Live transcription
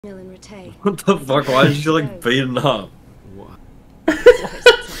What the fuck? Why is she like beaten up? What?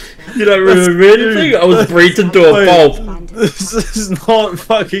 You don't remember anything? I was breathed into a bulb. This is not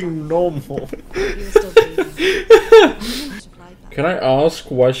fucking normal. Can I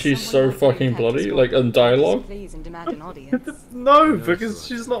ask why she's so fucking bloody? Like in dialogue? No, because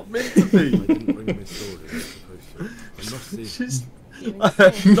she's not meant to I be. didn't bring my sword as I was supposed to. I must see. She's. I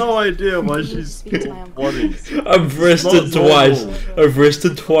have no idea why she's still bloody. I've rested twice. I've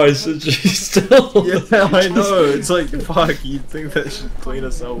rested twice and she's still. Yeah, I know. It's like, fuck, you'd think that she'd clean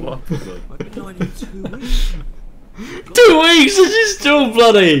herself up a bit. I've been lying in 2 weeks. 2 weeks and she's still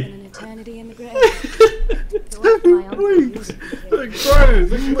bloody! An eternity in the grave. 2 weeks! Like, bro,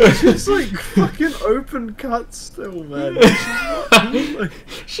 look, she's like fucking open cut still, man.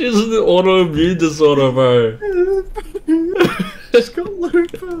 She has an autoimmune disorder, bro. She's got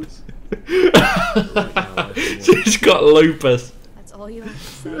lupus. She's got lupus. That's all you have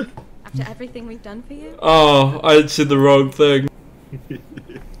to say? After everything we've done for you? Oh, I said the wrong thing.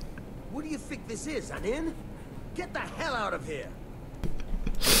 What do you think this is, an inn? Get the hell out of here!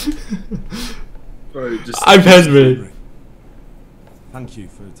 Bro, just. I'm Henry. Thank you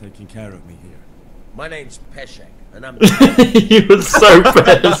for taking care of me here. My name's Peshek, and I'm... You were so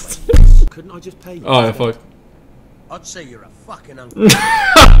pissed. Couldn't I just pay you? Oh, yeah, fuck. I'd say you're a fucking uncle.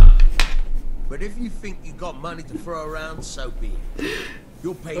 But if you think you got money to throw around, so be it.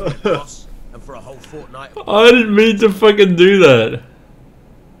 You'll pay the boss, and for a whole fortnight... I didn't mean to fucking do that.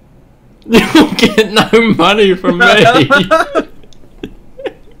 You'll get no money from me.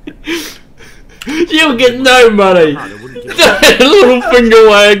 You'll get no money. Little finger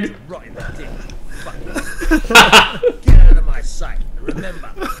wag. Right in the dick. Fuck. Get out of my sight, and remember...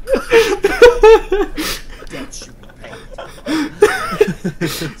 debt should be paid.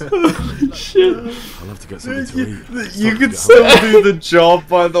 Shit. I'll have to get something to eat. You can still do the job,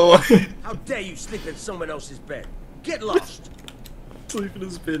 by the way. How dare you sleep in someone else's bed? Get lost! Sleep in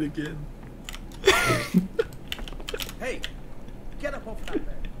his bed again. Hey, get up off that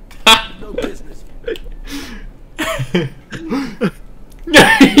bed. No business.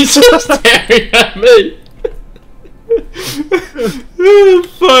 He's just staring at me.